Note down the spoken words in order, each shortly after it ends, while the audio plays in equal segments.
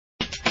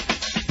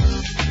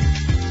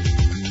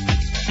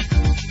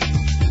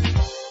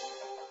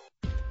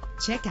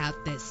Check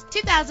out this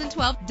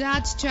 2012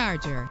 Dodge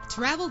Charger.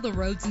 Travel the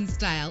roads in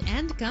style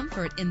and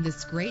comfort in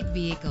this great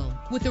vehicle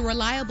with a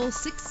reliable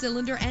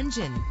 6-cylinder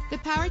engine. The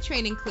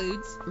powertrain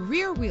includes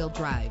rear-wheel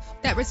drive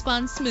that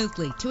responds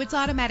smoothly to its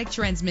automatic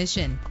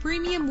transmission.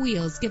 Premium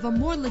wheels give a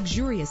more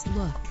luxurious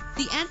look.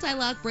 The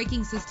anti-lock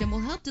braking system will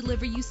help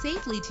deliver you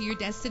safely to your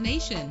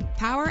destination.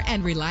 Power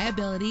and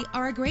reliability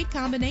are a great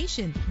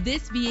combination.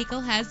 This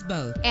vehicle has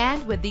both.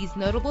 And with these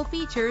notable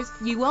features,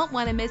 you won't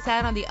want to miss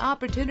out on the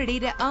opportunity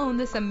to own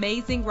this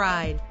amazing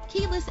ride.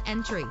 Keyless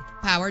entry,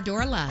 power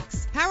door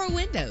locks, power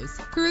windows,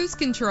 cruise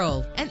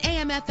control, an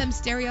AM/FM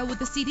stereo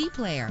with a CD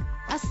player,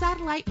 a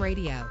satellite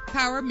radio,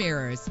 power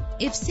mirrors.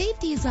 If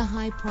safety is a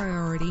high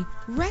priority,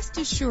 rest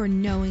assured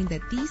knowing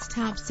that these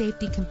top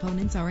safety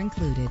components are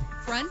included.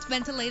 Front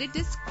ventilated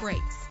disc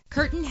brakes,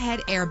 curtain head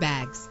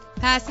airbags,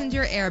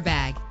 passenger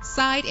airbag,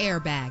 side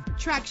airbag,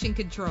 traction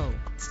control,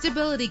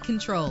 stability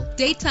control,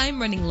 daytime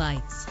running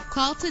lights.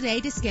 Call today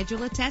to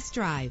schedule a test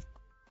drive.